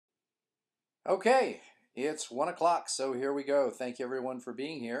Okay, it's 1 o'clock, so here we go. Thank you everyone for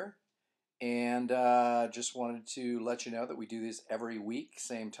being here. And just wanted to let you know that we do this every week,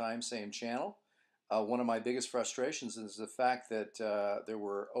 same time, same channel. One of my biggest frustrations is the fact that there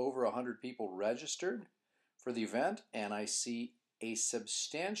were over 100 people registered for the event, and I see a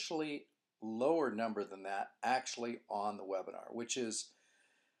substantially lower number than that actually on the webinar, which is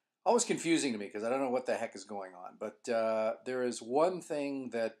always confusing to me because I don't know what the heck is going on. But there is one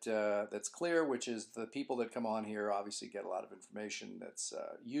thing that's clear, which is the people that come on here obviously get a lot of information that's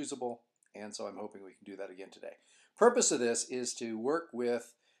usable, and so I'm hoping we can do that again today. Purpose of this is to work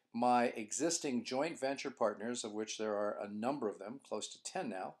with my existing joint venture partners, of which there are a number of them, close to 10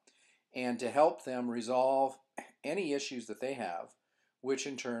 now, and to help them resolve any issues that they have, which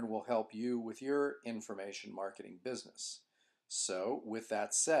in turn will help you with your information marketing business. So, with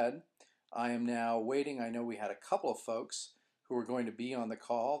that said, I am now waiting. I know we had a couple of folks who are going to be on the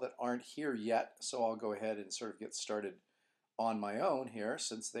call that aren't here yet, so I'll go ahead and sort of get started on my own here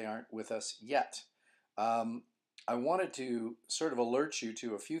since they aren't with us yet. I wanted to sort of alert you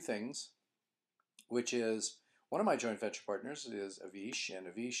to a few things, which is one of my joint venture partners is Avish, and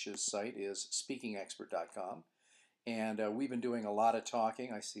Avish's site is speakingexpert.com. And we've been doing a lot of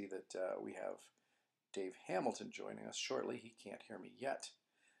talking. I see that we have Dave Hamilton joining us shortly. He can't hear me yet,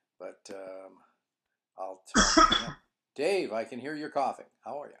 but I'll talk to him. Dave, I can hear you're coughing.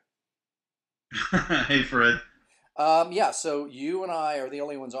 How are you? Hey, Fred. Yeah, so you and I are the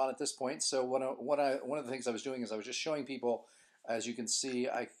only ones on at this point. So one of the things I was doing is I was just showing people, as you can see,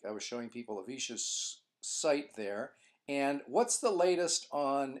 I was showing people Avish's site there. And what's the latest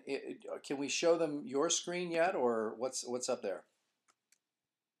on it? Can we show them your screen yet, or what's up there?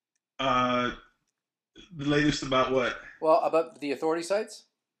 Uh, the latest about what? Well, about the authority sites?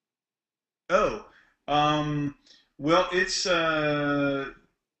 Oh, um, well, it's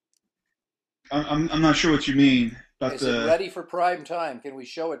I'm not sure what you mean, but Is it ready for prime time? Can we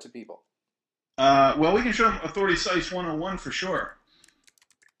show it to people? well, we can show them Authority Sites 101 for sure.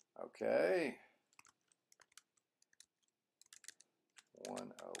 Okay,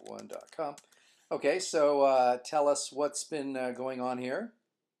 101.com. Okay, so tell us what's been going on here.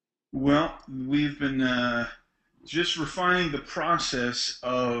 Well, we've been just refining the process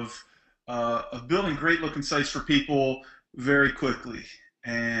of building great looking sites for people very quickly,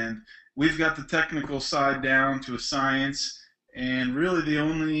 and we've got the technical side down to a science. And really, the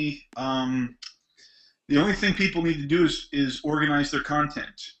only thing people need to do is organize their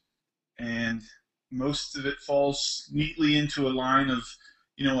content, and most of it falls neatly into a line of,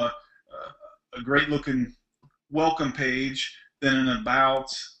 a great looking welcome page, then an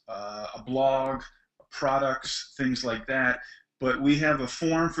about, a blog, products, things like that. But we have a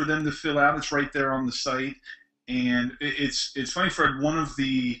form for them to fill out. It's right there on the site, and it's funny, Fred. One of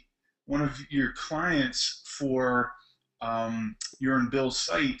your clients for your and Bill's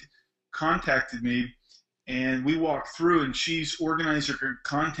site contacted me, and we walked through, and she's organized her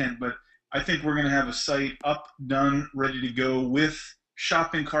content. But I think we're going to have a site up, done, ready to go with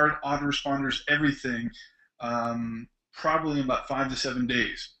shopping cart, autoresponders, everything, probably in about 5 to 7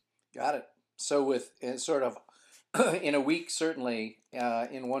 days. Got it. So with sort of in a week, certainly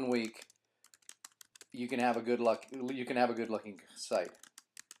in 1 week, you can have a good luck. You can have a good looking site.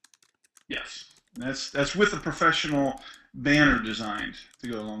 Yes, that's with a professional banner designed to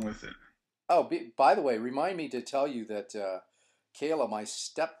go along with it. Oh, by the way, remind me to tell you that Kayla, my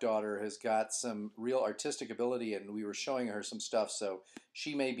stepdaughter, has got some real artistic ability, and we were showing her some stuff, so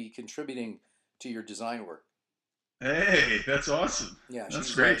she may be contributing to your design work. Hey, that's awesome. Yeah, That's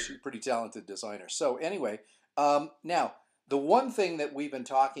she's great. she's a pretty talented designer. So anyway, now the one thing that we've been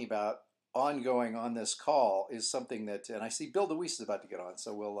talking about ongoing on this call is something that, and I see Bill DeWeese is about to get on,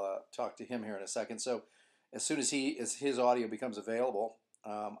 so we'll talk to him here in a second. So as soon as his audio becomes available,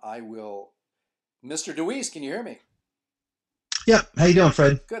 I will. Mr. DeWeese, can you hear me? Yeah, how you doing,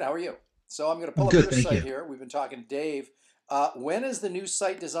 Fred? Good. How are you? So I'm going to I'm pull up good, your thank site you. here. We've been talking to Dave. When is the new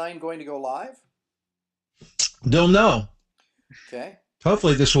site design going to go live? Don't know. Okay.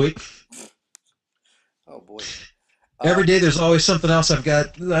 Hopefully this week. Oh boy. Every Um, day there's always something else I've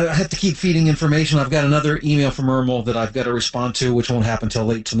got. I have to keep feeding information. I've got another email from Ermal that I've got to respond to, which won't happen till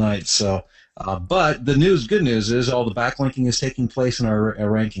late tonight. So, but the good news is all the backlinking is taking place and our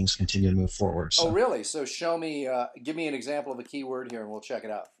rankings continue to move forward. oh So, really? So show me. Give me an example of a keyword here, and we'll check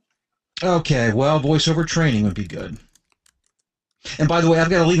it out. okay, well, voiceover training would be good. And by the way, I've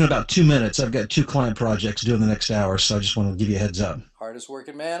got to leave in about 2 minutes. I've got two client projects due in the next hour, so I just want to give you a heads up. Hardest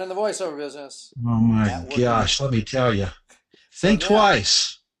working man in the voiceover business. Oh my At work in. gosh, let me tell you. So Think now,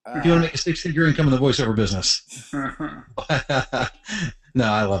 twice if you want uh, to make a six-figure income in the voiceover business. No,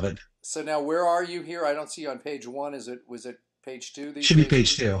 I love it. So now where are you here? I don't see you on page 1. Was it page 2 these Should be days?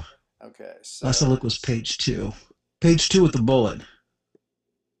 page 2. Okay, so Last I looked was page 2. Page 2 with the bullet.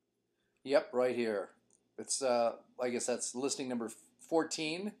 yep, right here. It's I guess that's listing number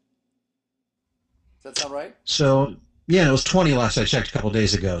 14. Does that sound right? So, yeah, it was 20 last I checked a couple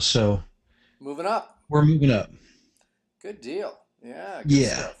days ago. So Moving up. we're moving up. Good deal. Yeah, good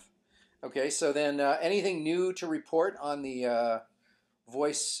Yeah. stuff. Okay, so then anything new to report on the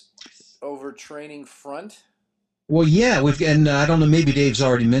voice over training front? Well, yeah, and I don't know, maybe Dave's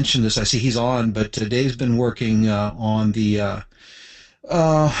already mentioned this. I see he's on, but Dave's been working on the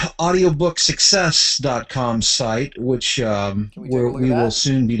audiobooksuccess.com site, which Can we take a where look at we will that?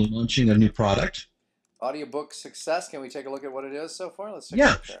 soon be launching a new product. Audiobook Success. Can we take a look at what it is so far? Let's take a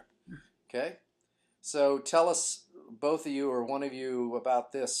Yeah. look there. Okay. So tell us, both of you or one of you,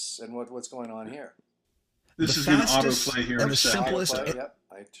 about this and what's going on here. This The is going to fastest autoplay here in and a the second. simplest- Autoplay, yep.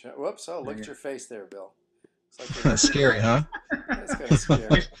 Whoops! Oh, look at your face there, Bill. It's like That's scary, huh? That's kind of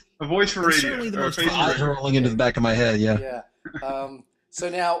scary. A voice for It's radio. certainly the or a most face for Eyes radio. rolling into the back of my head. Yeah. Yeah. So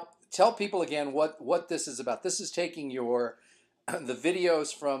now tell people again what this is about. This is taking your the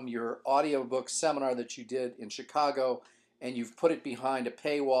videos from your audiobook seminar that you did in Chicago, and you've put it behind a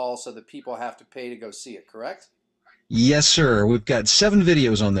paywall so that people have to pay to go see it, correct? Yes, sir. We've got 7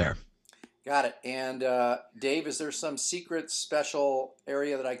 videos on there. Got it. And Dave, is there some secret special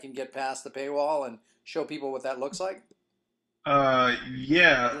area that I can get past the paywall and show people what that looks like?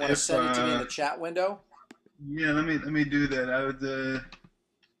 Yeah. You want to send it to me in the chat window? Yeah, let me do that. I would.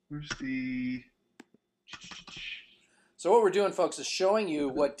 Where's the? So what we're doing, folks, is showing you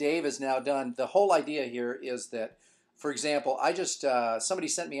what Dave has now done. The whole idea here is that, for example, I just somebody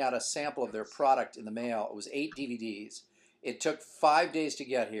sent me out a sample of their product in the mail. It was 8 DVDs. It took 5 days to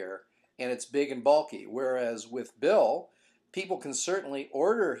get here, and it's big and bulky. Whereas with Bill, people can certainly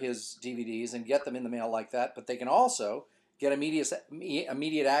order his DVDs and get them in the mail like that, but they can also get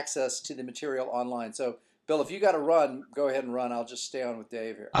immediate access to the material online. So, Bill, if you got to run, go ahead and run. I'll just stay on with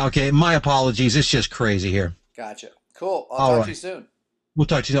Dave here. Okay, my apologies. It's just crazy here. Gotcha. Cool. I'll All talk right. to you soon. We'll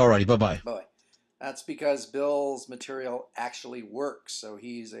talk to you already. Bye-bye. Bye. That's because Bill's material actually works. So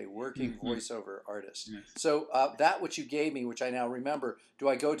he's a working voiceover artist. Yes. So that which you gave me, which I now remember, do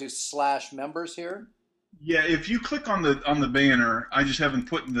I go to /members here? Yeah, if you click on the banner, I just haven't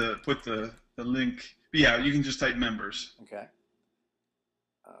put the link. But yeah, you can just type members. Okay.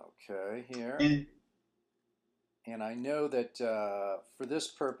 Okay, here. And I know that for this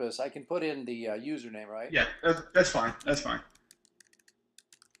purpose, I can put in the username, right? yeah, that's fine. That's fine.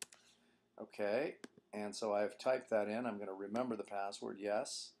 Okay, and so I've typed that in. I'm going to remember the password,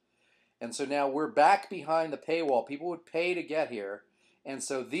 yes. And so now we're back behind the paywall. People would pay to get here. And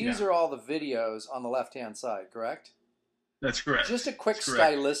so these are all the videos on the left-hand side, correct? That's correct. Just a quick That's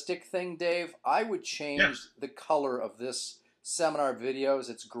correct. stylistic thing, Dave. I would change the color of this seminar videos.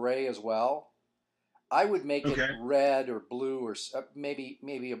 It's gray as well. I would make it red or blue, or maybe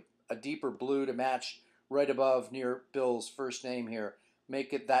a deeper blue to match right above near Bill's first name here.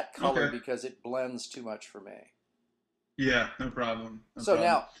 Make it that color because it blends too much for me. Yeah, no problem. No so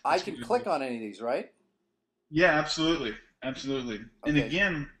problem. now I can click on any of these, right? Yeah, absolutely. Absolutely. Okay. And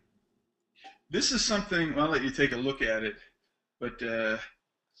again, this is something, I'll let you take a look at it, but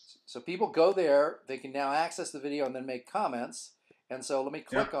so people go there, they can now access the video and then make comments. And so let me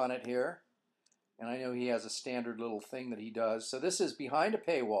click on it here. And I know he has a standard little thing that he does. So this is behind a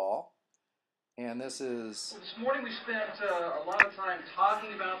paywall. And this is... This morning we spent a lot of time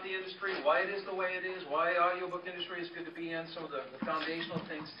talking about the industry, why it is the way it is, why audiobook industry is good to be in, some of the foundational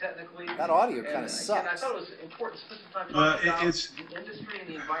things technically. That audio kind of sucks. And I thought it was important to spend some time talking about the industry and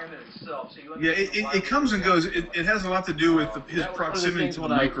the environment itself. So you it comes and goes. It has a lot to do with his proximity to the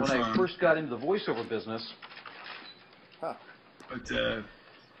microphone. When I first got into the voiceover business.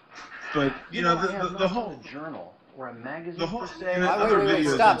 But you know the whole journal or a magazine the whole per se. Wait,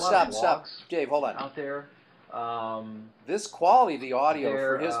 stop. Dave, hold on. Out there. This quality of the audio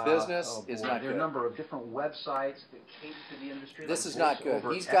for his business is not There are good. a number of different websites that cater to the industry. This like is not good.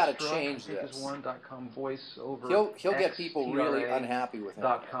 VoiceOver He's got to Extra, change I think this. is one.com, VoiceOver He'll get people really unhappy with him.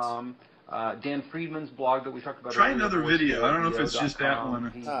 .com. Dan Friedman's blog that we talked about. Try earlier, another video. I don't know if it's just that one.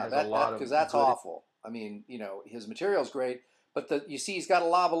 He has a lot of because that's good- awful. I mean, you know, his material's great, but you see he's got a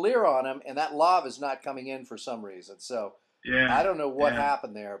lavalier on him, and that lav is not coming in for some reason. So Yeah. I don't know what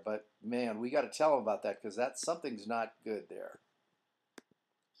happened there, but man, we got to tell him about that because something's not good there.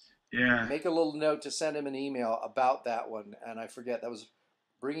 Yeah. Make a little note to send him an email about that one, and I forget that was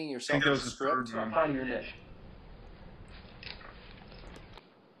bringing yourself that to was the the third script. one. Find your niche.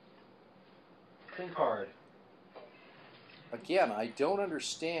 Think hard. again, I don't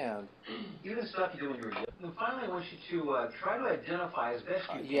understand. Even stuff you do when you're young. And finally, I want you to try to identify as best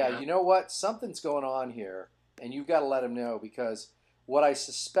you can. Yeah, you know what? Something's going on here, and you've got to let him know, because what I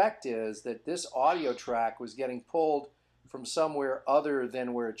suspect is that this audio track was getting pulled from somewhere other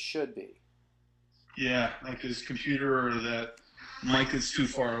than where it should be. Yeah, like his computer or that mic is too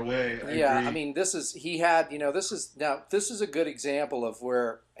far away. I Yeah, agree. I mean, this is, he had, this is a good example of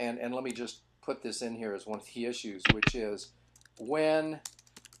where, and let me just put this in here as one of the issues, which is when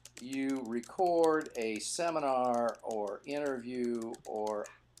you record a seminar or interview or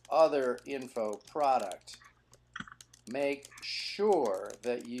other info product, make sure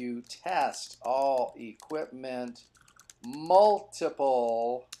that you test all equipment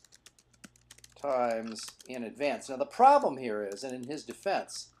multiple times in advance. Now the problem here is, and in his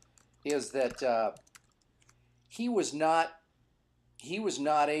defense, is that he was not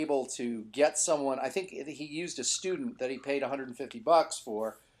able to get someone. I think he used a student that he paid $150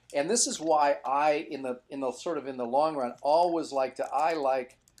 for, and this is why I, in the sort of in the long run, always like to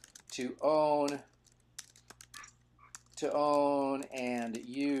own and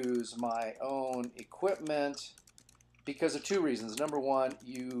use my own equipment, because of two reasons. Number one,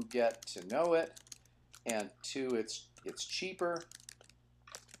 you get to know it, and two, it's cheaper,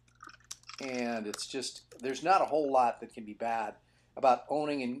 and it's just, there's not a whole lot that can be bad about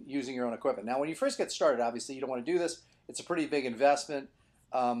owning and using your own equipment. Now, when you first get started, obviously you don't want to do this. It's a pretty big investment,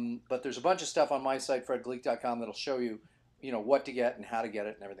 but there's a bunch of stuff on my site, fredgleeck.com, that'll show you, what to get and how to get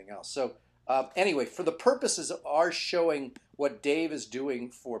it and everything else. So anyway, for the purposes of our showing what Dave is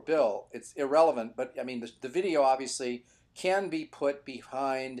doing for Bill, it's irrelevant. But I mean, the video obviously can be put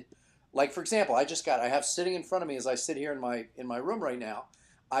behind, like for example, I have sitting in front of me as I sit here in my room right now,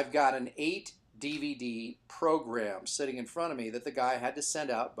 I've got an 8 DVD program sitting in front of me that the guy had to send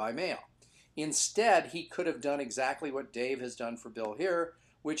out by mail. Instead, he could have done exactly what Dave has done for Bill here,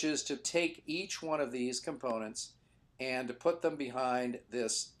 which is to take each one of these components and to put them behind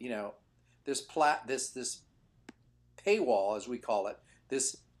this, this paywall, as we call it,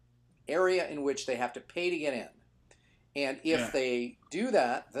 this area in which they have to pay to get in. And if they do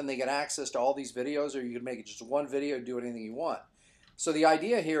that, then they get access to all these videos, or you can make it just one video, do anything you want. So the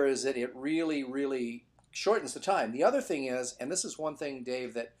idea here is that it really, really shortens the time. The other thing is, and this is one thing,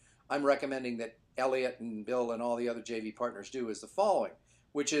 Dave, that I'm recommending that Elliot and Bill and all the other JV partners do, is the following,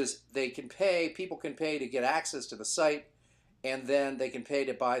 which is people can pay to get access to the site, and then they can pay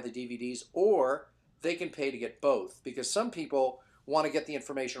to buy the DVDs, or they can pay to get both, because some people want to get the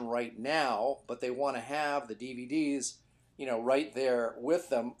information right now, but they want to have the DVDs, right there with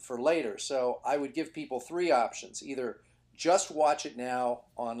them for later. So I would give people three options: either just watch it now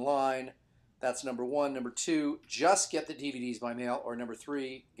online, that's number one; number two, just get the DVDs by mail; or number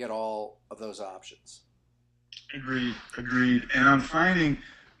three, get all of those options. Agreed. And I'm finding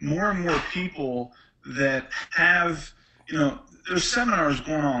more and more people that have, there's seminars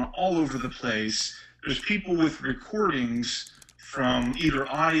going on all over the place. There's people with recordings from either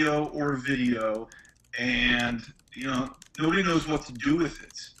audio or video, and, nobody knows what to do with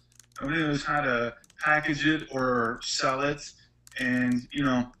it. Nobody knows how to package it or sell it. And,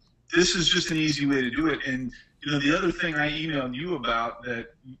 this is just an easy way to do it. And, the other thing I emailed you about,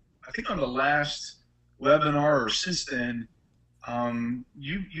 that I think on the last webinar or since then,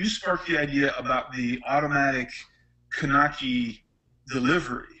 you sparked the idea about the automatic Kanaki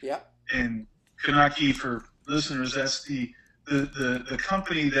delivery. Yeah. And Kanaki, for listeners, that's the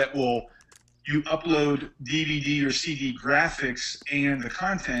company that will, you upload DVD or CD graphics and the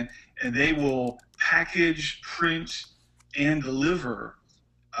content, and they will package, print, and deliver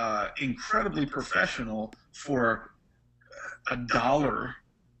incredibly professional for $1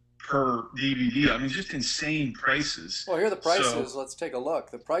 per DVD. I mean, just insane prices. Well, here are the prices. Let's take a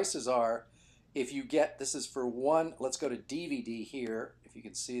look. The prices are, if you get, this is for one, let's go to DVD here, if you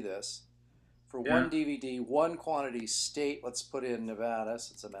can see this. For one DVD, one quantity state, let's put in Nevada,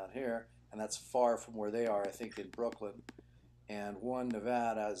 since I'm out here, and that's far from where they are, I think, in Brooklyn. And one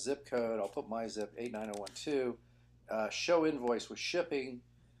Nevada zip code, I'll put my zip, 89012. Show invoice with shipping.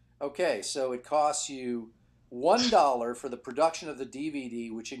 Okay, so it costs you $1 for the production of the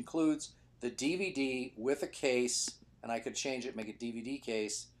DVD, which includes the DVD with a case, and I could change it, make a DVD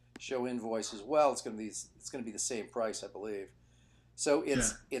case, show invoice as well. It's going to be the same price, I believe. So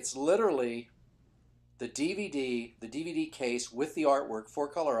it's literally the DVD case with the artwork,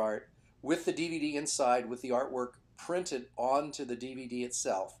 4-color art, with the DVD inside, with the artwork printed onto the DVD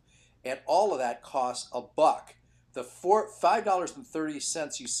itself, and all of that costs $1. The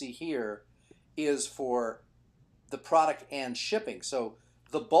 $5.30 you see here is for the product and shipping. So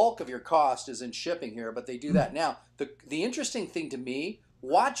the bulk of your cost is in shipping here, but they do that. Now, the interesting thing to me,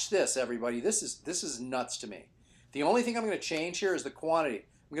 watch this, everybody. This is nuts to me. The only thing I'm going to change here is the quantity.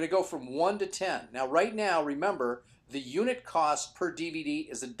 I'm going to go from 1 to 10. Now, right now, remember, the unit cost per DVD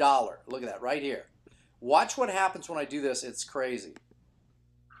is $1. Look at that right here. Watch what happens when I do this. It's crazy.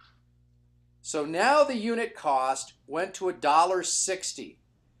 So now the unit cost went to $1.60.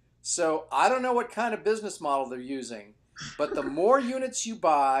 So I don't know what kind of business model they're using, but the more units you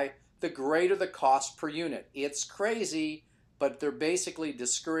buy, the greater the cost per unit. It's crazy, but they're basically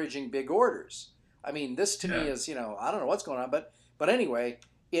discouraging big orders. I mean, this to me is, I don't know what's going on, but anyway,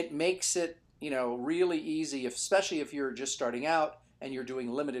 it makes it, really easy, especially if you're just starting out and you're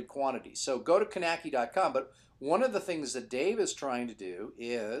doing limited quantities. So go to Kanaki.com. But one of the things that Dave is trying to do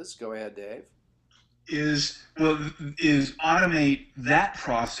is, go ahead, Dave. Is automate that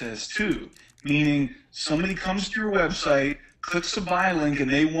process too. Meaning somebody comes to your website, clicks a buy link,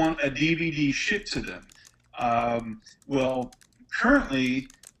 and they want a DVD shipped to them. Well, currently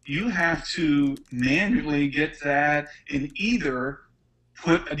you have to manually get that and either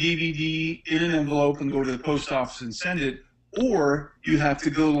put a DVD in an envelope and go to the post office and send it, or you have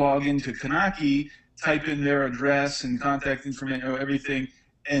to go log into Kanaki, type in their address and contact information, everything,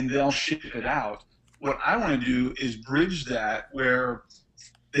 and they'll ship it out. What I want to do is bridge that where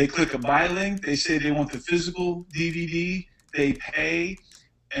they click a buy link, they say they want the physical DVD, they pay,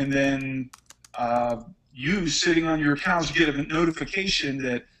 and then you sitting on your couch get a notification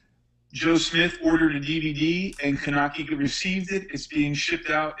that Joe Smith ordered a DVD and Kanaki received it. It's being shipped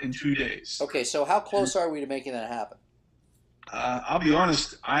out in 2 days. Okay, so how close are we to making that happen? I'll be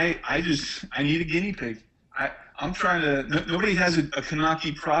honest. I need a guinea pig. I'm trying to. Nobody has a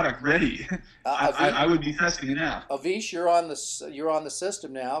Kanaki product ready. I would be testing it out. Avish, you're on the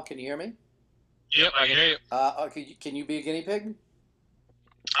system now. Can you hear me? Yep, I can hear you. Okay, can you be a guinea pig?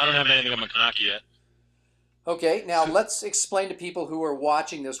 I don't have anything on my Kanaki yet. Okay, now let's explain to people who are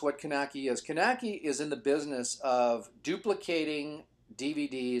watching this what Kanaki is. Kanaki is in the business of duplicating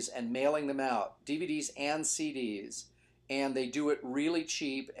DVDs and mailing them out, DVDs and CDs, and they do it really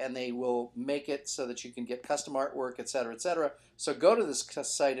cheap, and they will make it so that you can get custom artwork, etc., etc. So go to this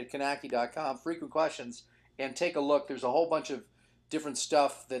site at Kanaki.com, Frequent Questions, and take a look. There's a whole bunch of different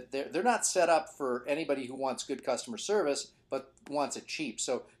stuff that they're not set up for anybody who wants good customer service, but wants it cheap.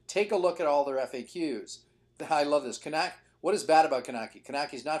 So take a look at all their FAQs. I love this. Kanaki. What is bad about Kanaki?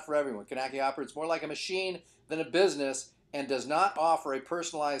 Kanaki is not for everyone. Kanaki operates more like a machine than a business and does not offer a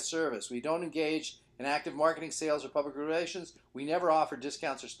personalized service. We don't engage in active marketing, sales, or public relations. We never offer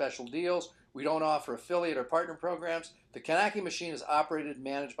discounts or special deals. We don't offer affiliate or partner programs. The Kanaki machine is operated and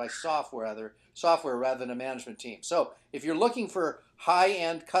managed by software rather than a management team. So if you're looking for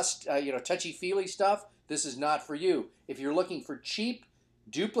high-end, touchy-feely stuff, this is not for you. If you're looking for cheap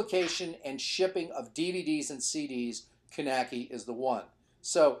duplication and shipping of DVDs and CDs, Kanaki is the one.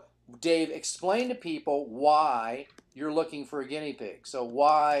 So, Dave, explain to people why you're looking for a guinea pig. So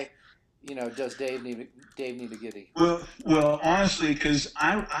why, does Dave need a guinea? Well, honestly, because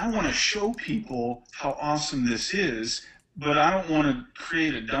I want to show people how awesome this is, but I don't want to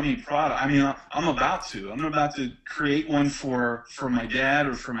create a dummy product. I mean, I'm about to create one for my dad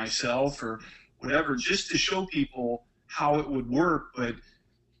or for myself or whatever, just to show people how it would work. But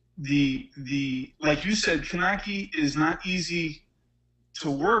the like you said, Kanaki is not easy to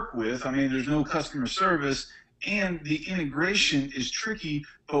work with. I mean, there's no customer service, and the integration is tricky,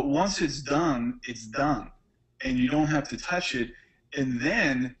 but once it's done, and you don't have to touch it. And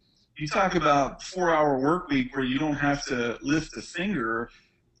then you talk about 4-hour work week where you don't have to lift a finger.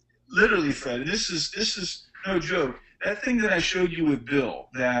 Literally, Fred, this is no joke. That thing that I showed you with Bill,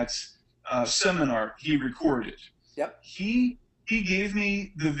 that seminar he recorded. Yep. He gave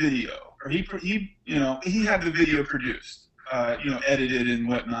me the video, or he had the video produced, edited and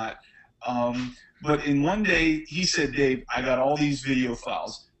whatnot. But in one day, he said, Dave, I got all these video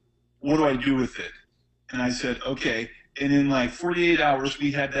files. What do I do with it? And I said, okay. And in like 48 hours,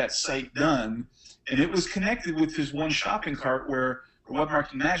 we had that site done, and it was connected with his one shopping cart web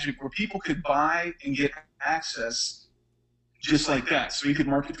marketing magic, where people could buy and get access just like that. So he could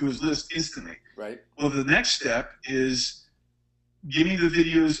market to his list instantly. Right. Well, the next step is give me the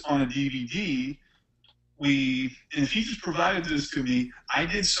videos on a DVD. And he just provided this to me. I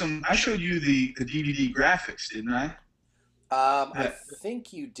showed you the DVD graphics, didn't I? I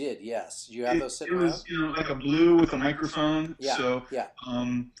think you did, yes. You have those sitting around? It was, like a blue with a microphone. Yeah, so, yeah.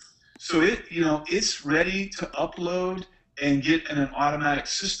 So it's ready to upload and get in an automatic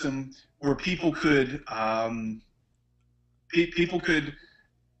system where people could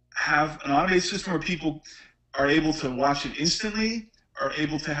have an automated system where people are able to watch it instantly, are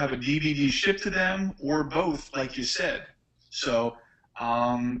able to have a DVD shipped to them or both, like you said. So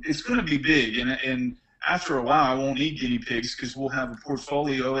it's going to be big, and after a while, I won't need guinea pigs because we'll have a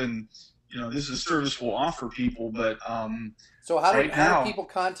portfolio, and this is a service we'll offer people. But So how right do now, people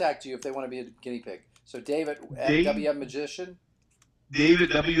contact you if they want to be a guinea pig? So David at Dave, WM Magician. Dave at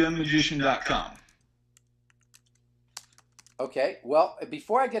WMMagician.com. Okay. Well,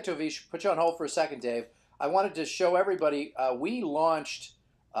 before I get to Avish, put you on hold for a second, Dave. I wanted to show everybody. We launched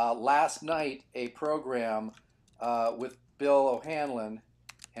last night a program with Bill O'Hanlon,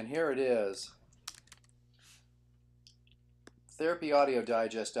 and here it is.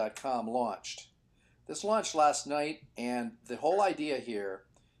 TherapyAudioDigest.com launched. This launched last night, and the whole idea here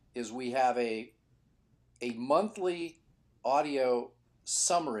is we have a monthly audio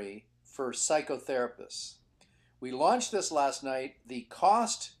summary for psychotherapists. We launched this last night. The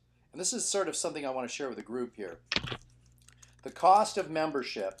cost, and this is sort of something I want to share with the group here. The cost of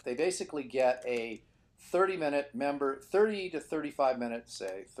membership, they basically get a 30 to 35 minute,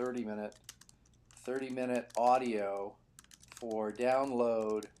 say 30 minute audio for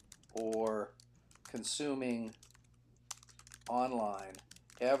download or consuming online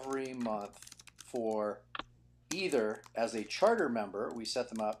every month for either as a charter member. We set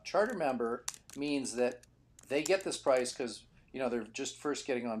them up. Charter member means that they get this price because they're just first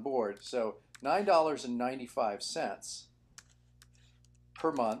getting on board. So $9.95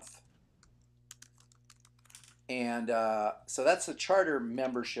 per month, and so that's the charter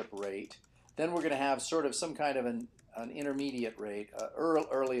membership rate. Then we're going to have sort of some kind of an intermediate rate,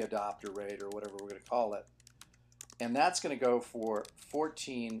 early adopter rate, or whatever we're going to call it, and that's going to go for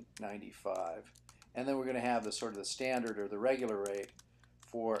 $14.95. And then we're going to have the sort of the standard or the regular rate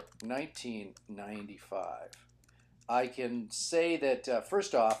for $19.95. I can say that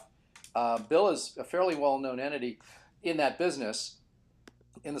first off, Bill is a fairly well-known entity in that business,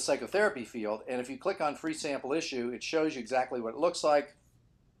 in the psychotherapy field. And if you click on free sample issue, it shows you exactly what it looks like.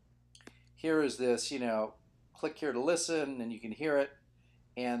 Here is this, click here to listen, and you can hear it.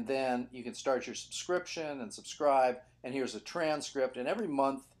 And then you can start your subscription and subscribe. And here's a transcript. And every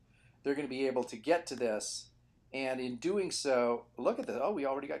month, they're going to be able to get to this. And in doing so, look at this. Oh, we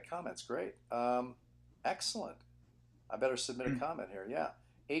already got comments. Great. Excellent. I better submit a comment here. Yeah.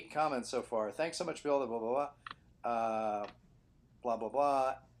 8 comments so far. Thanks so much, Bill. Blah, blah, blah. Blah, blah,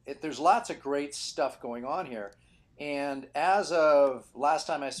 blah. There's lots of great stuff going on here. And as of last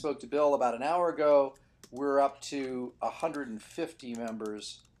time I spoke to Bill about an hour ago, we're up to 150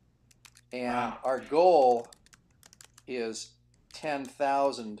 members. And Wow. our goal is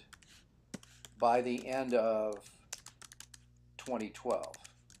 10,000 by the end of 2012.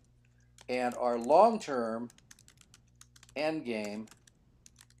 And our long-term end game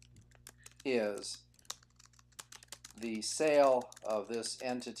is the sale of this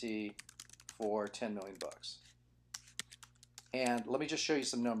entity for $10 million bucks. And let me just show you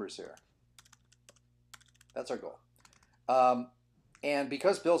some numbers here. That's our goal. And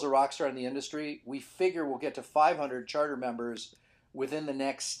because Bill's a rock star in the industry, we figure we'll get to 500 charter members within the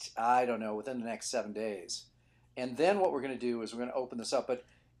next, within the next 7 days. And then what we're going to do is we're going to open this up. But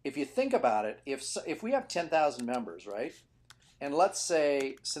if you think about it, if we have 10,000 members, right? And let's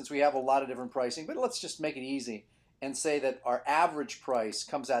say, since we have a lot of different pricing, but let's just make it easy and say that our average price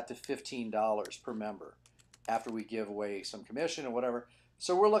comes out to $15 per member after we give away some commission or whatever.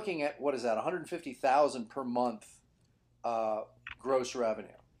 So we're looking at, what is that, $150,000 per month gross revenue.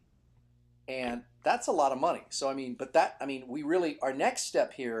 And that's a lot of money. So, we really, our next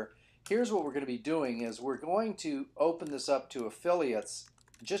step here, here's what we're going to be doing is we're going to open this up to affiliates,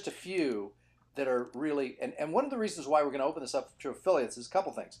 just a few that are really, and one of the reasons why we're going to open this up to affiliates is a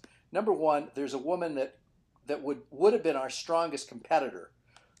couple things. Number one, there's a woman that would have been our strongest competitor,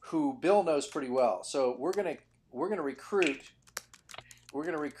 who Bill knows pretty well. So we're going to recruit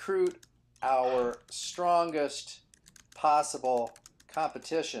our strongest possible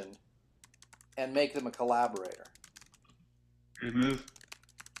competition and make them a collaborator. Good move.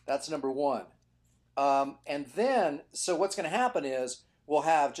 That's number one. And then, so what's going to happen is we'll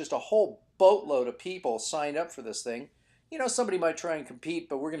have just a whole boatload of people signed up for this thing. Somebody might try and compete,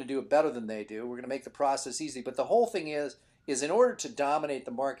 but we're going to do it better than they do. We're going to make the process easy. But the whole thing is in order to dominate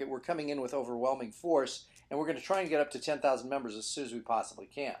the market, we're coming in with overwhelming force, and we're going to try and get up to 10,000 members as soon as we possibly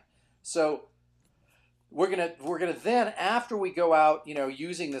can. So we're gonna then, after we go out,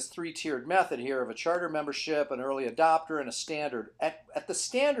 using this 3-tiered method here of a charter membership, an early adopter, and a standard. At the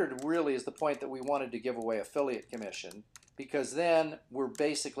standard really is the point that we wanted to give away affiliate commission, because then we're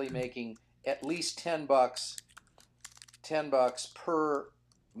basically making at least $10 per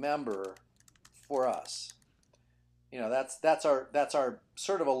member for us. that's our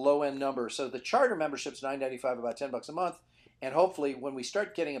sort of a low end number. So the charter membership's $9.95, about $10 a month, and hopefully when we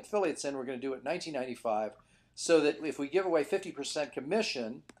start getting affiliates in, we're going to do it $19.95, so that if we give away 50%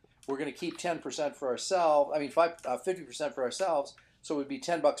 commission, we're going to keep 10% for ourselves. I mean, 50% for ourselves. So it would be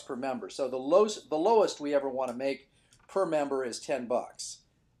 $10 per member. So the lowest we ever want to make per member is $10.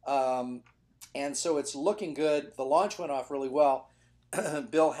 And so it's looking good. The launch went off really well.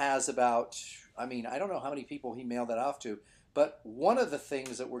 Bill has about, I mean, I don't know how many people he mailed that off to, but one of the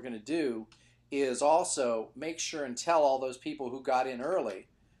things that we're going to do is also make sure and tell all those people who got in early.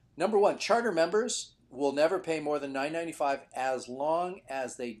 Number one, charter members will never pay more than $9.95 as long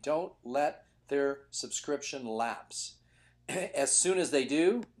as they don't let their subscription lapse. As soon as they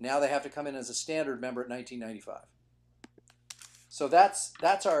do, now they have to come in as a standard member at $19.95. So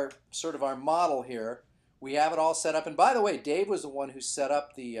that's our sort of our model here. We have it all set up. And by the way, Dave was the one who set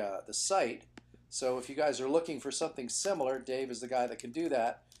up the site. So if you guys are looking for something similar, Dave is the guy that can do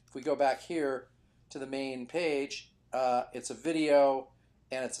that. If we go back here to the main page, it's a video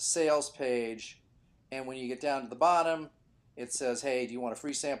and it's a sales page. And when you get down to the bottom, it says, hey, do you want a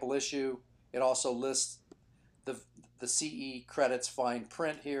free sample issue? It also lists the CE credits, fine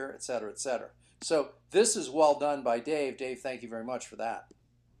print here, et cetera, et cetera. So this is well done by Dave. Dave, thank you very much for that.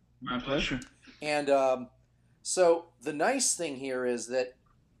 My pleasure. And so the nice thing here is that,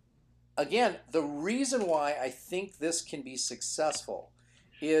 again, the reason why I think this can be successful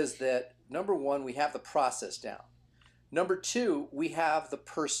is that, number one, we have the process down. Number two, we have the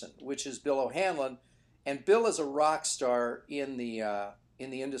person, which is Bill O'Hanlon. And Bill is a rock star in the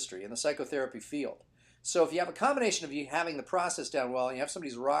industry, in the psychotherapy field. So if you have a combination of you having the process down well and you have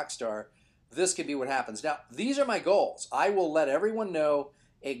somebody's a rock star, this could be what happens. Now, these are my goals. I will let everyone know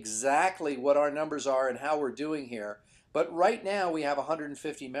exactly what our numbers are and how we're doing here. But right now we have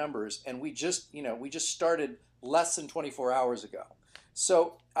 150 members, and we just started less than 24 hours ago.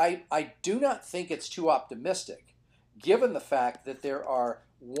 So I do not think it's too optimistic, given the fact that there are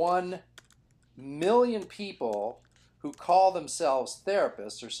 1 million people who call themselves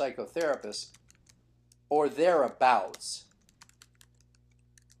therapists or psychotherapists or thereabouts.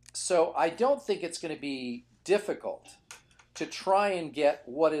 So I don't think it's going to be difficult to try and get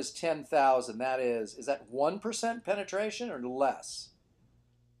what is 10,000. That is that 1% penetration or less?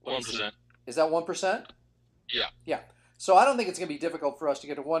 1%. Is that 1%? Yeah. Yeah. So I don't think it's going to be difficult for us to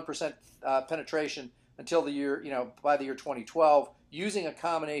get to 1% penetration until the year, by the year 2012, using a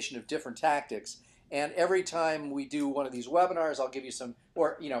combination of different tactics. And every time we do one of these webinars, I'll give you some,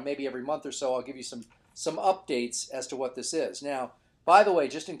 or maybe every month or so, I'll give you some updates as to what this is. Now, by the way,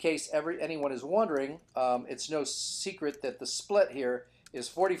 just in case anyone is wondering, it's no secret that the split here is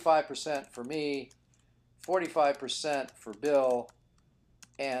 45% for me, 45% for Bill,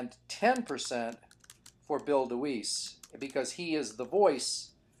 and 10% for Bill DeWeese, because he is the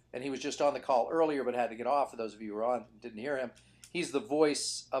voice, and he was just on the call earlier but had to get off. For those of you who were on didn't hear him, he's the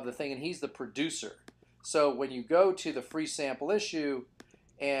voice of the thing, and he's the producer. So when you go to the free sample issue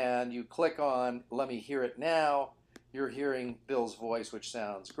and you click on Let Me Hear It Now, you're hearing Bill's voice, which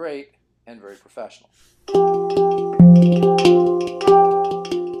sounds great and very professional.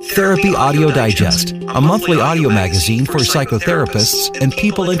 Therapy Audio Digest, a monthly audio magazine for psychotherapists and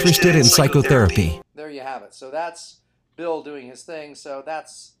people interested in psychotherapy. There you have it. So that's Bill doing his thing. So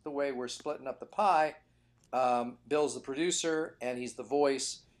that's the way we're splitting up the pie. Bill's the producer, and he's the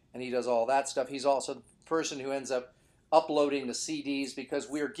voice, and he does all that stuff. He's also the person who ends up uploading the CDs, because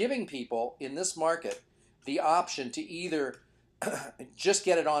we're giving people in this market the option to either just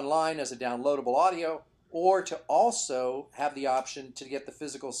get it online as a downloadable audio, or to also have the option to get the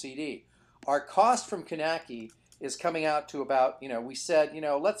physical CD. Our cost from Kanaki is coming out to about, we said,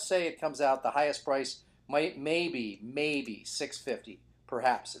 let's say it comes out, the highest price maybe $650,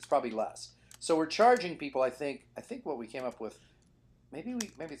 perhaps. It's probably less. So we're charging people, I think what we came up with, maybe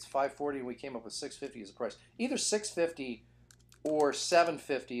it's $540 and we came up with $650 as a price. Either $650 or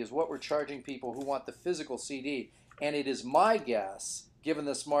 $750 is what we're charging people who want the physical CD. And it is my guess, given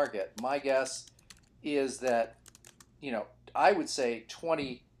this market, my guess is that, I would say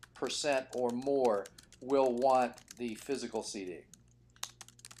 20% or more will want the physical CD.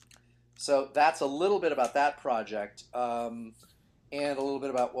 So that's a little bit about that project, and a little bit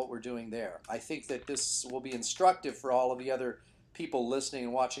about what we're doing there. I think that this will be instructive for all of the other people listening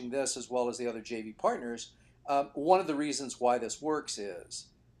and watching this, as well as the other JV partners. One of the reasons why this works is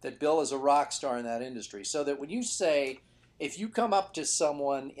that Bill is a rock star in that industry. So that when you say, if you come up to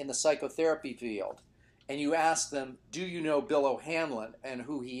someone in the psychotherapy field and you ask them, do you know Bill O'Hanlon and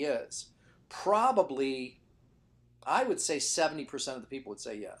who he is? Probably, I would say 70% of the people would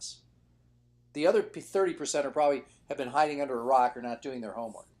say yes. The other 30% are probably have been hiding under a rock or not doing their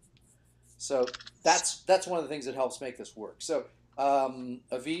homework. So that's one of the things that helps make this work. So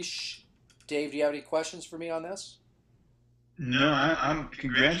Avish, Dave, do you have any questions for me on this? No, I'm.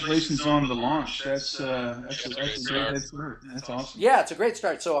 Congratulations on the launch. That's a great head start. That's awesome. Yeah, it's a great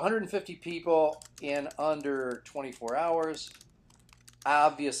start. So 150 people in under 24 hours.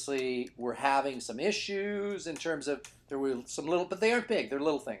 Obviously, we're having some issues in terms of there were some little, but they aren't big. They're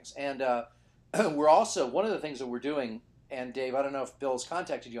little things. And we're also, one of the things that we're doing, and Dave, I don't know if Bill's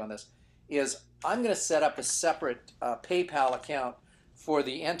contacted you on this, is I'm going to set up a separate PayPal account for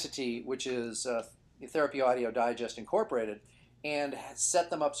the entity, which is Therapy Audio Digest Incorporated, and set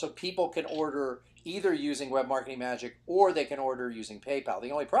them up so people can order either using Web Marketing Magic or they can order using PayPal.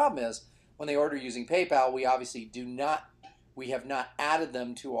 The only problem is when they order using PayPal, we obviously we have not added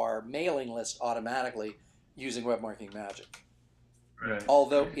them to our mailing list automatically using Web Marketing Magic. Right.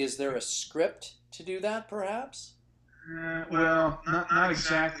 Although, is there a script to do that, perhaps? Well, not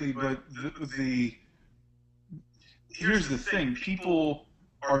exactly, but here's the thing: people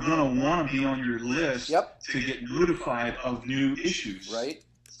are going to want to be on your list to get notified of new issues. Right.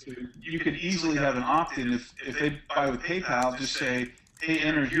 So you could easily have an opt-in if they buy with PayPal. Just say, "Hey,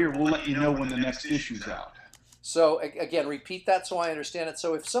 enter here. We'll let you know when the next issue's out." So again, repeat that so I understand it.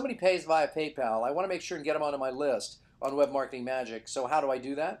 So if somebody pays via PayPal, I want to make sure and get them onto my list on Web Marketing Magic. So how do I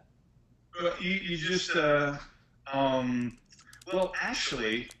do that? You just well,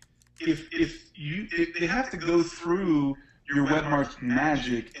 actually, if they have to go through your Web Marketing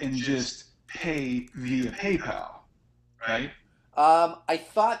Magic and just pay via PayPal, right? I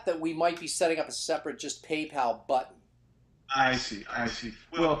thought that we might be setting up a separate just PayPal button. I see.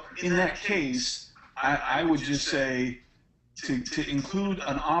 Well, in that case, I would just say to include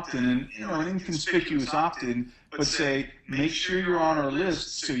an opt-in, and an inconspicuous opt-in, but say make sure you're on our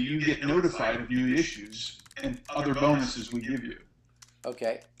list so you get notified of new issues and other bonuses we give you.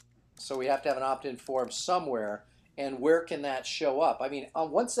 Okay, so we have to have an opt-in form somewhere, and where can that show up? I mean,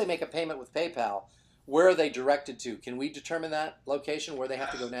 once they make a payment with PayPal, where are they directed to? Can we determine that location where they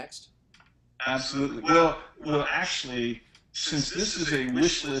have to go next? Absolutely. Well, actually, since this is a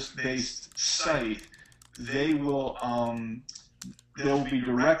wish list based site, they will they'll be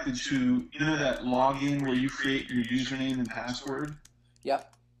directed to that login where you create your username and password.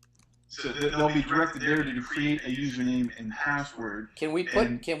 Yep. So they'll be directed there to create a username and password. Can we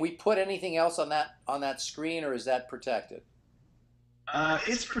put anything else on that screen, or is that protected?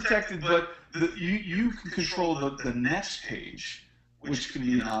 It's protected, but you can control the next page, which can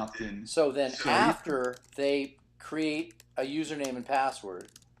be an opt-in. So then after they create a username and password.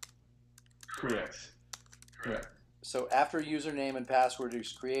 Correct. So after a username and password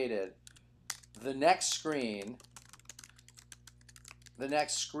is created, the next screen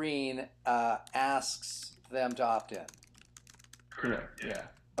asks them to opt in. Correct. Yeah.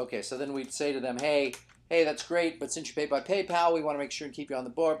 Okay, so then we'd say to them, hey, that's great, but since you paid by PayPal, we want to make sure and keep you on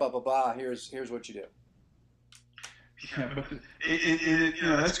the board. Blah blah blah. Here's what you do. Yeah, but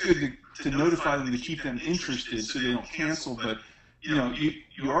that's good to notify them to keep them interested so they don't cancel. But you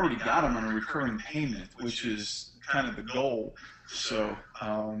already got them on a recurring payment, which is kind of the goal. So.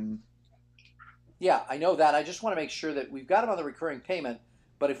 Yeah, I know that. I just want to make sure that we've got them on the recurring payment.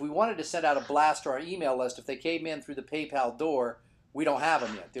 But if we wanted to send out a blast to our email list, if they came in through the PayPal door, we don't have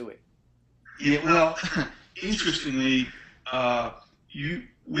them yet, do we? Yeah. Well, interestingly,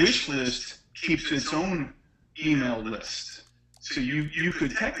 Wishlist keeps its own email list, so you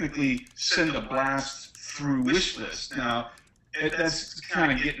could technically send a blast through Wishlist. Now, that's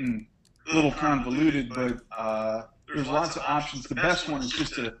kind of getting a little convoluted, but there's lots of options. The best one is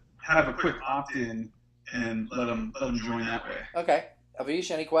just to have a quick opt-in and let them join that way. Okay. Avish,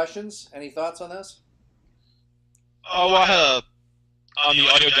 any questions? Any thoughts on this? Oh, well, on the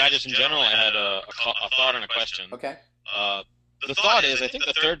audio digest in general, I had a thought and a question. Okay. The thought is, I think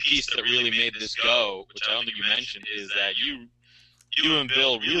the third piece that really made this go, which I don't think you mentioned, is that you and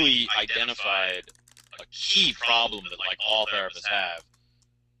Bill really identified a key problem that all therapists have.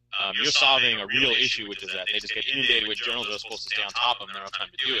 You're solving a real issue, which is that they just get inundated with journals that are supposed to stay on top of them and they don't have time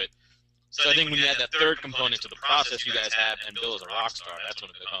to do it. So I think when you add that third component to the process you guys have, and Bill is a rock star, that's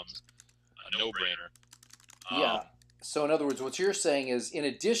when it becomes a no-brainer. Yeah. So in other words, what you're saying is, in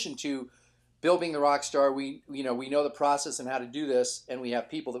addition to Bill being the rock star, we know the process and how to do this, and we have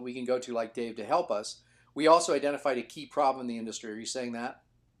people that we can go to like Dave to help us. We also identified a key problem in the industry. Are you saying that?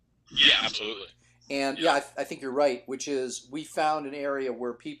 Yeah, absolutely. And yeah, I think you're right, which is we found an area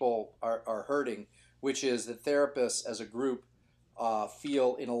where people are hurting, which is that therapists as a group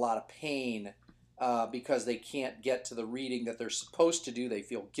feel in a lot of pain because they can't get to the reading that they're supposed to do. They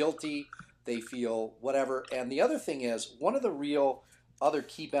feel guilty. they feel whatever. And the other thing is, one of the real other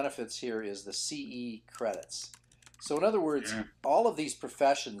key benefits here is the CE credits. So in other words, all of these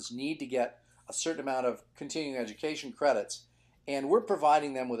professions need to get a certain amount of continuing education credits, and we're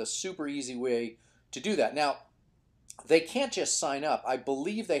providing them with a super easy way to do that. Now, they can't just sign up. I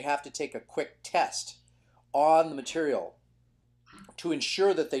believe they have to take a quick test on the material to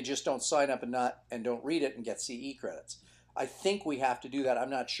ensure that they just don't sign up and don't read it and get CE credits. I think we have to do that. I'm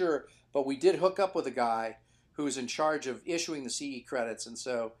not sure, but we did hook up with a guy who's in charge of issuing the CE credits, and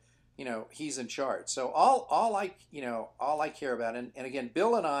so he's in charge. So all I care about, and again,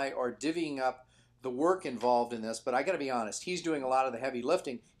 Bill and I are divvying up the work involved in this, but I got to be honest, he's doing a lot of the heavy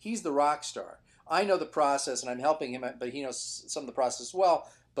lifting. He's the rock star. I know the process, and I'm helping him, but he knows some of the process as well.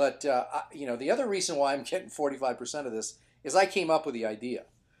 But the other reason why I'm getting 45% of this is I came up with the idea.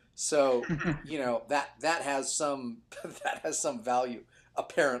 So that has some value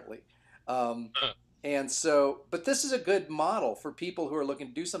apparently. And so, but this is a good model for people who are looking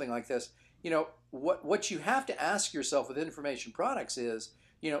to do something like this. What you have to ask yourself with information products is,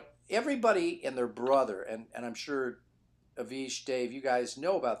 everybody and their brother, and I'm sure Avish, Dave, you guys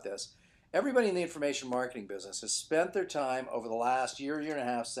know about this. Everybody in the information marketing business has spent their time over the last year and a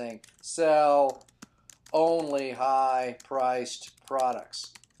half saying, sell only high-priced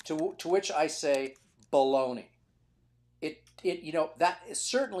products. To which I say, baloney. That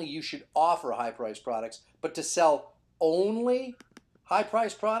certainly you should offer high-priced products, but to sell only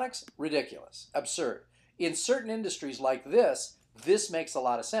high-priced products, ridiculous, absurd. In certain industries like this makes a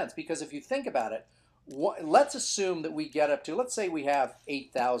lot of sense, because if you think about it, let's assume that we get up to, let's say we have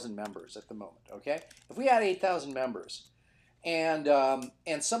 8,000 members at the moment, okay? If we had 8,000 members and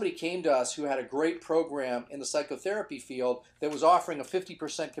somebody came to us who had a great program in the psychotherapy field that was offering a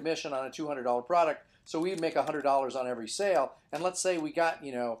 50% commission on a $200 product, so we'd make $100 on every sale, and let's say we got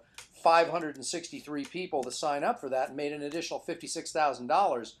 563 people to sign up for that and made an additional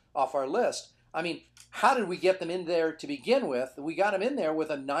 $56,000 off our list. I mean, how did we get them in there to begin with? We got them in there with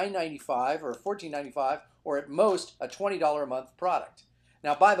a $9.95 or $14.95 or at most a $20 a month product.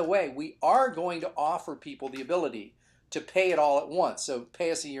 Now, by the way, we are going to offer people the ability to pay it all at once. So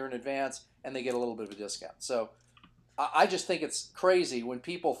pay us a year in advance and they get a little bit of a discount. So I just think it's crazy when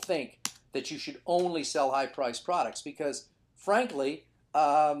people think that you should only sell high-priced products, because frankly,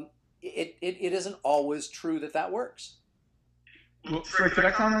 it isn't always true that works. Well, Fred, could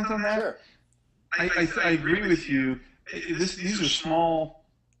I comment on that? Sure. I agree with you. These are small,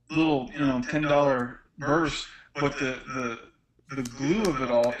 little, $10 bursts, but the glue of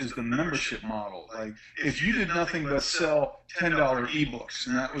it all is the membership model. Like, if you did nothing but sell $10 ebooks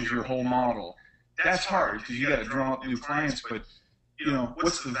and that was your whole model, that's hard because you got to drum up new clients. But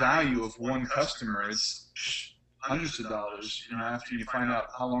what's the value of one customer? It's hundreds of dollars. After you find out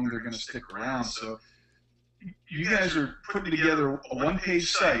how long they're going to stick around. So you guys are putting together a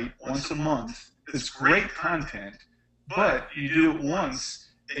one-page site once a month. It's great content, but you do it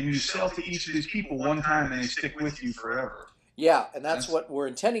once and you sell to each of these people one time and they stick with you forever. Yeah, and that's what we're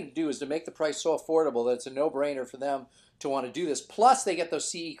intending to do, is to make the price so affordable that it's a no-brainer for them to want to do this. Plus, they get those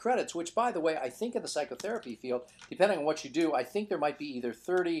CE credits, which, by the way, I think in the psychotherapy field, depending on what you do, I think there might be either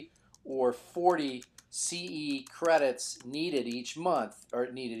 30 or 40 CE credits needed each month, or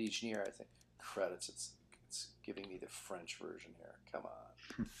needed each year, I think. Credits, it's giving me the French version here. Come on.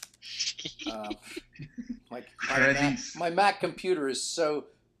 My Mac computer is so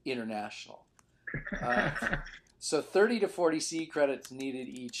international. So 30 to 40 CE credits needed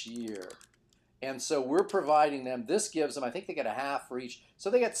each year. And so we're providing them, this gives them, I think they get a half for each,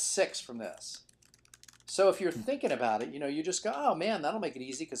 so they get 6 from this. So if you're thinking about it, you just go, oh man, that'll make it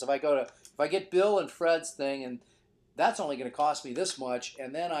easy, because if I get Bill and Fred's thing, and that's only going to cost me this much,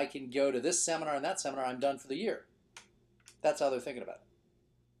 and then I can go to this seminar and that seminar, I'm done for the year. That's how they're thinking about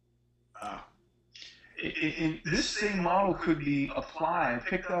it. This same model could be applied,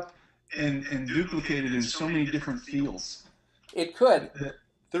 picked up, and duplicated in so many different fields. It could.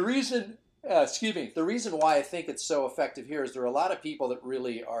 The reason why I think it's so effective here is there are a lot of people that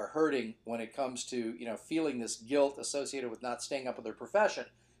really are hurting when it comes to feeling this guilt associated with not staying up with their profession.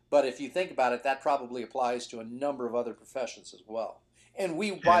 But if you think about it, that probably applies to a number of other professions as well. And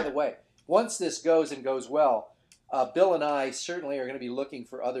by the way, once this goes and goes well, Bill and I certainly are going to be looking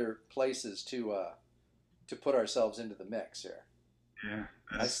for other places to put ourselves into the mix here. Yeah,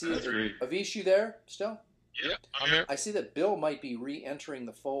 that's great. Avish, you there still? Yeah, I'm here. I see that Bill might be re-entering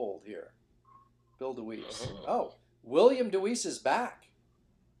the fold here. Bill DeWeese. Oh, William DeWeese is back.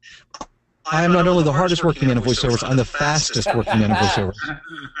 I am not only the hardest working man in voiceovers, I'm the fastest working man in voiceovers.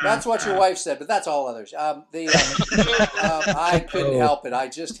 That's what your wife said, but that's all others. I couldn't help it. I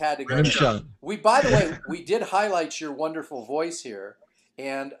just had to go. By the way, we did highlight your wonderful voice here,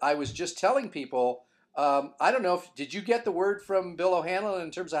 and I was just telling people. I don't know did you get the word from Bill O'Hanlon in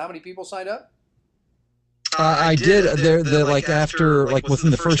terms of how many people signed up? I did. The like after like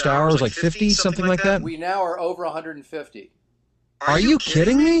within the first hour, it was like 50, something like that. We now are over 150. Are you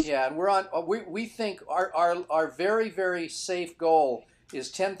kidding me? Yeah, and we're on. We think our very, very safe goal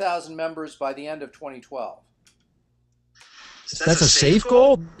is 10,000 members by the end of 2012. That's a safe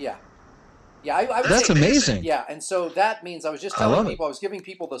goal? Yeah. Yeah, I would That's say, amazing. Yeah, and so that means I was just telling people, I was giving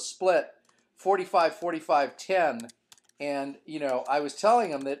people the split 45, 45, 10, and, I was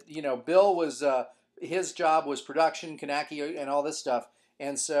telling them that, Bill was, his job was production, Kanaki, and all this stuff,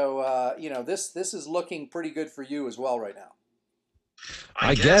 and so, this is looking pretty good for you as well right now.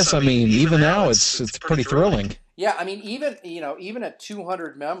 I guess. I mean, even now, it's pretty thrilling. Yeah, I mean, even at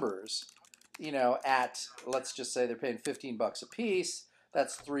 200 members, at, let's just say they're paying $15 a piece,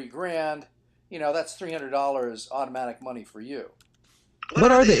 that's $3,000. That's $300 automatic money for you.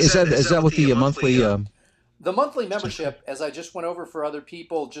 What are they? Is that what the monthly? The monthly membership, as I just went over for other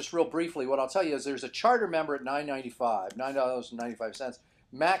people, just real briefly, what I'll tell you is there's a charter member at $9.95,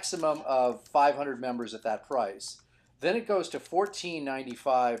 maximum of 500 members at that price. Then it goes to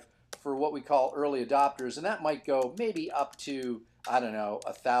 $14.95 for what we call early adopters, and that might go maybe up to, I don't know,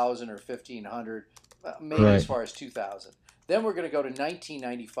 1,000 or 1,500, maybe as far as 2,000. Then we're going to go to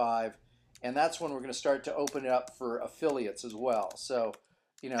 $19.95, and that's when we're going to start to open it up for affiliates as well. So,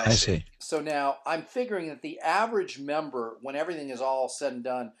 I see. So now I'm figuring that the average member, when everything is all said and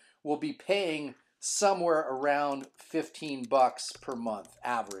done, will be paying somewhere around $15 per month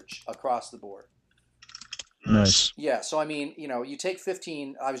average across the board. Nice. Yeah, so I mean, you take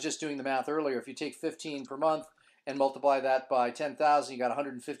 15, I was just doing the math earlier, if you take 15 per month and multiply that by 10,000, you got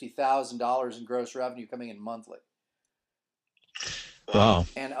 $150,000 in gross revenue coming in monthly. Wow.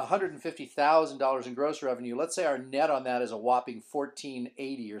 And $150,000 in gross revenue, let's say our net on that is a whopping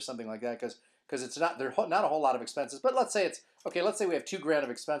 $1,480 or something like that, because it's not a whole lot of expenses, but let's say let's say we have $2,000 of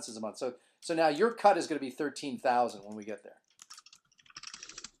expenses a month. So now your cut is going to be $13,000 when we get there.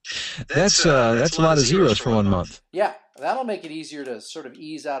 That's a lot of zeros for 1 month. Yeah, that'll make it easier to sort of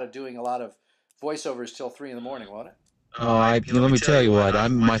ease out of doing a lot of voiceovers till 3 a.m, won't it? Oh, let me tell you what.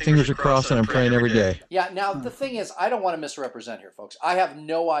 My fingers are crossed and I'm praying every day. Yeah. Now the thing is, I don't want to misrepresent here, folks. I have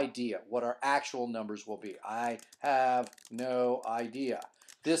no idea what our actual numbers will be. I have no idea.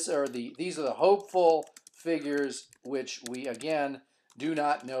 These are the hopeful figures, which we again do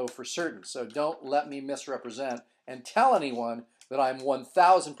not know for certain. So don't let me misrepresent and tell anyone that I'm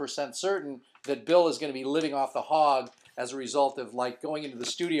 1,000% certain that Bill is going to be living off the hog as a result of like going into the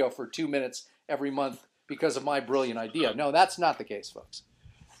studio for 2 minutes every month because of my brilliant idea. No, that's not the case, folks.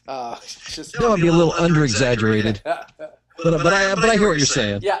 That would be a little under-exaggerated. But I hear what you're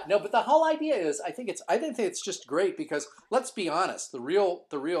saying. Yeah, no, but the whole idea is I think it's just great because let's be honest, the real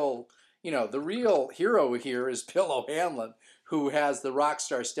hero here is Bill O'Hanlon, who has the rock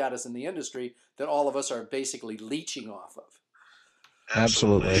star status in the industry that all of us are basically leeching off of.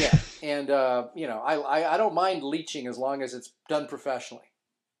 Absolutely. Yeah, and I don't mind leeching as long as it's done professionally.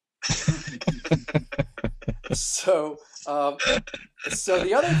 So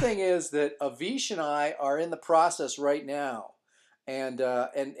the other thing is that Avish and I are in the process right now, and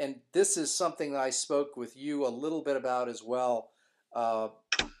this is something that I spoke with you a little bit about as well,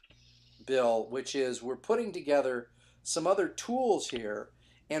 Bill, which is we're putting together some other tools here,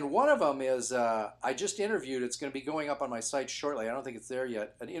 and one of them is I just interviewed. It's going to be going up on my site shortly. I don't think it's there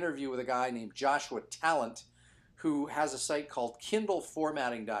yet. An interview with a guy named Joshua Talent, who has a site called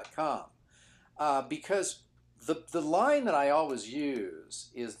KindleFormatting.com, because the line that I always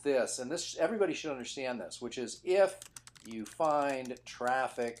use is this, and this everybody should understand this, which is if you find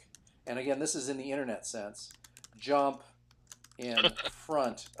traffic, and again, this is in the internet sense, jump in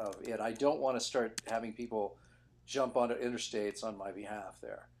front of it. I don't want to start having people jump onto interstates on my behalf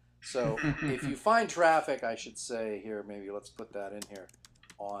there. So if you find traffic, I should say here, maybe let's put that in here,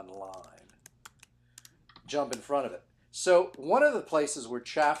 online. Jump in front of it. So one of the places where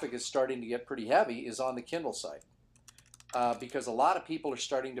traffic is starting to get pretty heavy is on the Kindle site, because a lot of people are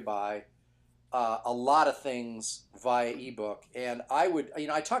starting to buy a lot of things via ebook. And I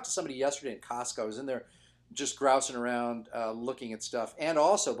talked to somebody yesterday in Costco. I was in there just grousing around, looking at stuff. And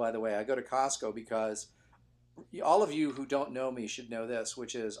also, by the way, I go to Costco because all of you who don't know me should know this,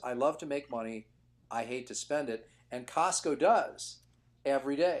 which is I love to make money. I hate to spend it. And Costco does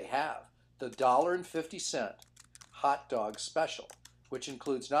every day have the $1.50 hot dog special. which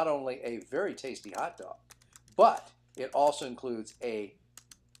includes not only a very tasty hot dog, but it also includes a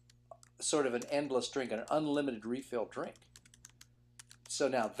sort of an endless drink, an unlimited refill drink. So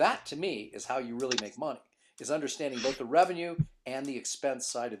now that, to me, is how you really make money, is understanding both the revenue and the expense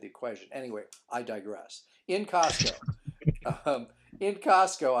side of the equation. Anyway, I digress. In Costco,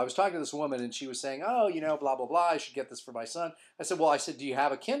 I was talking to this woman, and she was saying, oh, blah, blah, blah, I should get this for my son. I said, do you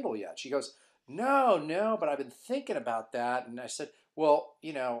have a Kindle yet? She goes, no, but I've been thinking about that. And I said, well,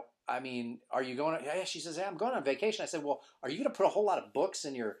 are you going? Yeah, she says, yeah, I'm going on vacation. I said, well, are you going to put a whole lot of books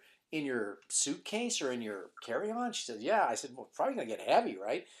in your suitcase or in your carry-on? She said, yeah. I said, well, probably going to get heavy,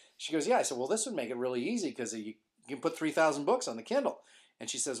 right? She goes, yeah. I said, well, this would make it really easy because you can put 3,000 books on the Kindle. And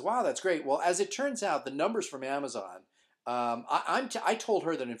she says, wow, that's great. Well, as it turns out, the numbers from Amazon, I told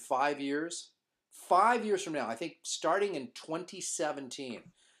her that in 5 years from now, I think starting in 2017,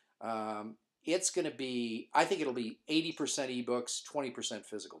 it's going to be, I think it'll be 80% ebooks, 20%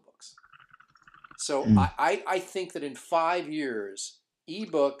 physical books. So I think that in 5 years,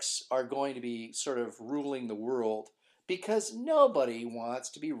 ebooks are going to be sort of ruling the world because nobody wants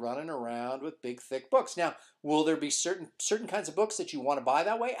to be running around with big, thick books. Now, will there be certain kinds of books that you want to buy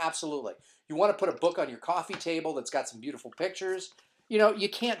that way? Absolutely. You want to put a book on your coffee table that's got some beautiful pictures. You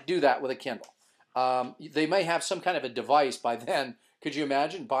can't do that with a Kindle. They may have some kind of a device by then. Could you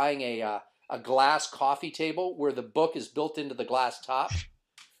imagine buying a glass coffee table where the book is built into the glass top?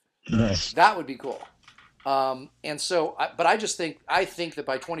 Nice. That would be cool. And so, but I think that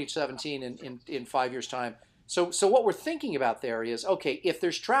by 2017, in 5 years' time, so what we're thinking about there is, okay, if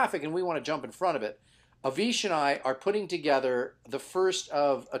there's traffic and we want to jump in front of it, Avish and I are putting together the first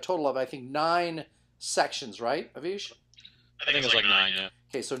of a total of, I think, 9 sections, right, Avish? I think it's like 9, yeah.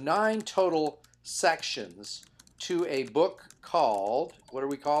 Okay, so 9 total sections to a book called, what are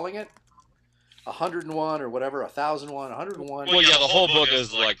we calling it? 101 or whatever, 1001, 101. Well, yeah, the whole book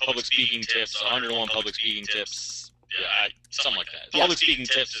is like public speaking tips, 101 public speaking tips, something like that. Public speaking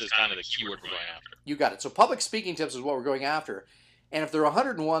tips is kind of the keyword we're going after. You got it. So public speaking tips is what we're going after. And if there are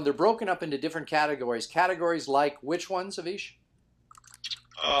 101, they're broken up into different categories. Categories like which ones, Avish?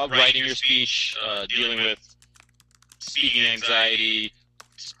 Writing your speech, dealing with speaking anxiety,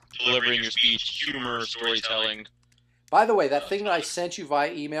 delivering your speech, humor, storytelling. By the way, that thing that I sent you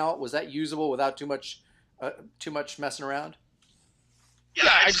via email, was that usable without too much messing around? Yeah,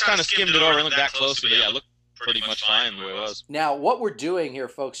 I just kind of skimmed it over and looked that close, but yeah, it looked pretty much fine the way it was. Now, what we're doing here,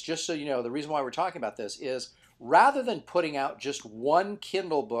 folks, just so you know, the reason why we're talking about this is rather than putting out just one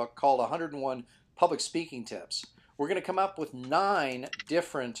Kindle book called 101 Public Speaking Tips, we're going to come up with 9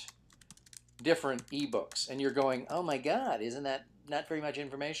 different ebooks. And you're going, oh my God, isn't that not very much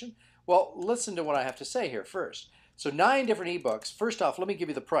information? Well, listen to what I have to say here first. So 9 different ebooks. First off, let me give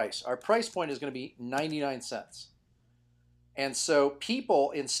you the price. Our price point is going to be 99 cents. And so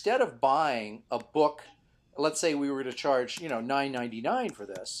people, instead of buying a book, let's say we were to charge, $9.99 for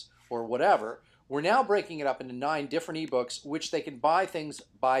this or whatever, we're now breaking it up into 9 different ebooks, which they can buy things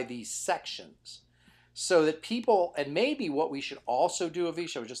by these sections. So that people, and maybe what we should also do,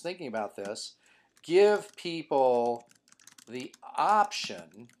 Avish, I was just thinking about this, give people the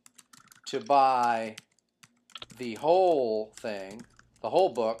option to buy the whole thing, the whole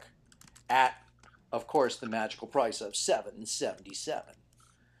book, at, of course, the magical price of $7.77,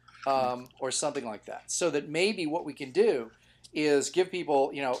 or something like that. So that maybe what we can do is give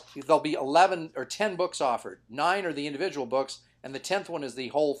people, there'll be 11 or 10 books offered. 9 are the individual books, and the 10th one is the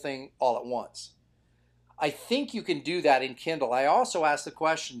whole thing all at once. I think you can do that in Kindle. I also asked the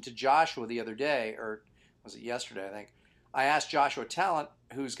question to Joshua the other day, or was it yesterday, I think. I asked Joshua Talent,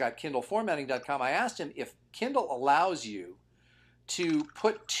 who's got KindleFormatting.com, I asked him if Kindle allows you to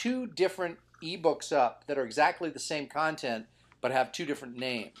put 2 different ebooks up that are exactly the same content but have 2 different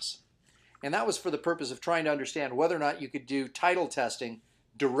names. And that was for the purpose of trying to understand whether or not you could do title testing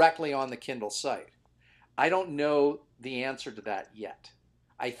directly on the Kindle site. I don't know the answer to that yet.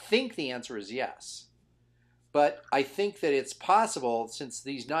 I think the answer is yes. But I think that it's possible, since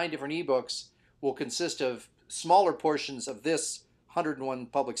these 9 different ebooks will consist of smaller portions of this 101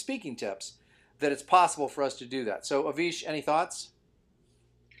 public speaking tips, that it's possible for us to do that. So, Avish, any thoughts?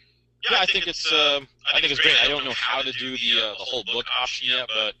 Yeah, I think it's great. I don't know how to do the whole book option yet,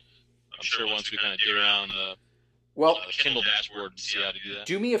 but I'm sure once we kind of get around the Kindle dashboard and see how to do that.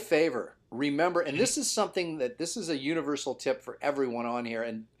 Do me a favor. Remember, and this is something this is a universal tip for everyone on here,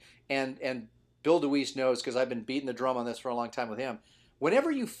 and Bill DeWeese knows because I've been beating the drum on this for a long time with him.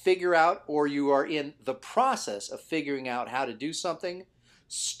 Whenever you figure out, or you are in the process of figuring out how to do something,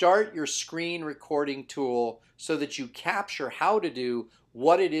 start your screen recording tool so that you capture how to do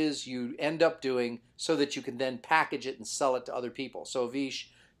what it is you end up doing so that you can then package it and sell it to other people. So Avish,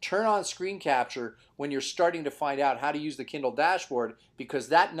 turn on screen capture when you're starting to find out how to use the Kindle dashboard, because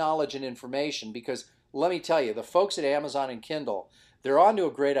that knowledge and information, because let me tell you, the folks at Amazon and Kindle, they're onto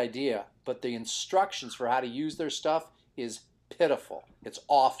a great idea, but the instructions for how to use their stuff is pitiful. It's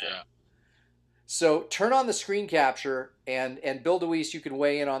awful. Yeah. So turn on the screen capture, and Bill DeWeese, you can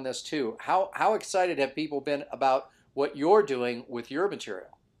weigh in on this too. How excited have people been about what you're doing with your material?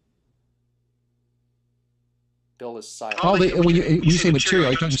 Bill is silent. When you say material,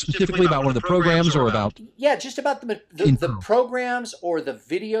 are you talking specifically about one of the programs or about? Yeah, just about the programs or the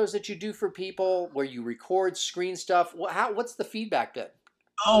videos that you do for people where you record screen stuff. What's the feedback been?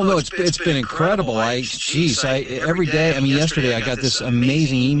 Oh no, it's been incredible. Every day. I mean, yesterday I got this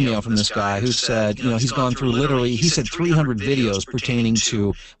amazing email from this guy who said, he's gone through he said 300 videos pertaining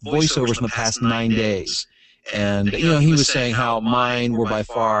to voiceovers in the past 9 days. And, he was saying how mine were by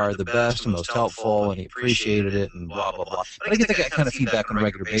far the best and most helpful, and he appreciated it and blah, blah, blah. But I get that kind of feedback on a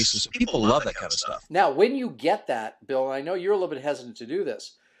regular basis. People love that kind of stuff. Now, when you get that, Bill, and I know you're a little bit hesitant to do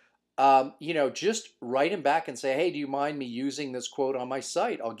this, just write him back and say, hey, do you mind me using this quote on my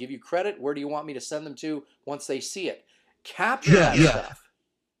site? I'll give you credit. Where do you want me to send them to once they see it? Capture that stuff.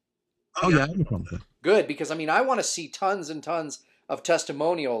 Oh, yeah. No problem. Good, because, I want to see tons and tons of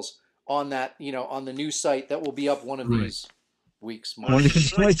testimonials on that, on the new site that will be up one of these weeks. One of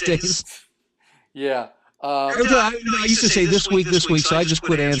these days. Yeah. I used to say this week, so I just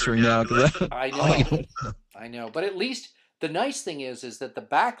quit answering now. I know. But at least the nice thing is that the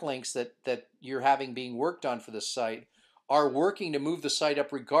backlinks that you're having being worked on for this site are working to move the site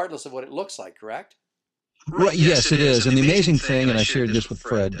up regardless of what it looks like, correct? Right, yes, it is. And the amazing thing, and I shared this with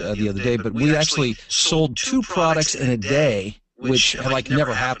Fred the other day, but we actually sold 2 products in a day, which had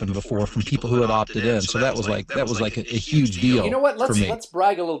never happened before, from people who had opted in. So that was like a huge deal. You know what? Let's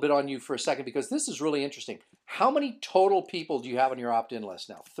brag a little bit on you for a second, because this is really interesting. How many total people do you have on your opt-in list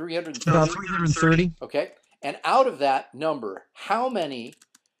now? 330? About 330. Okay. And out of that number, how many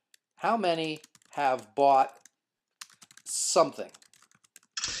have bought something?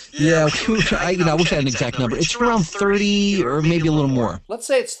 Yeah, I wish I had an exact number. It's around 30 or maybe a little more. Let's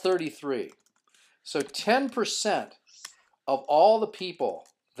say it's 33. So 10% of all the people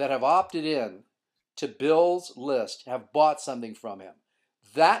that have opted in to Bill's list have bought something from him.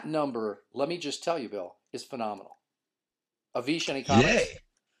 That number, let me just tell you, Bill, is phenomenal. Avish, any comments? Yay.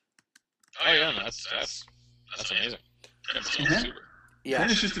 Oh yeah, that's amazing. That's super. Yeah.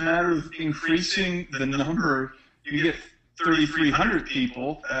 Then it's just a matter of increasing the number. You get 3,300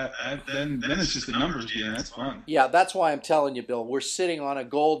 people, then it's just the numbers again. That's fun. Yeah, that's why I'm telling you, Bill, we're sitting on a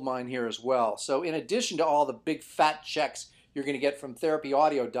gold mine here as well. So in addition to all the big fat checks you're going to get from Therapy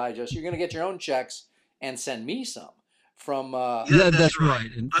Audio Digest, you're going to get your own checks and send me some from... that's right.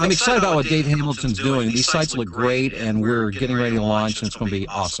 And I'm excited about what Dave Hamilton's doing. These sites look great, and we're getting ready to launch, and it's going to be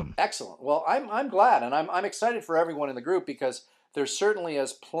awesome. Excellent. Well, I'm glad, and I'm excited for everyone in the group, because there certainly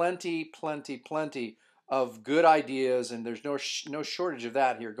is plenty of good ideas, and there's no shortage of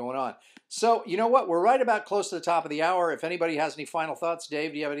that here going on. So, you know what? We're right about close to the top of the hour. If anybody has any final thoughts,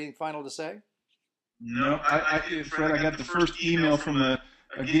 Dave, do you have anything final to say? No, Fred, I got the first email from a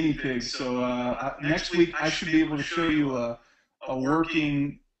guinea pig, so next week I should be able to show you a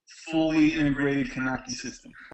working, fully integrated Kanaki system.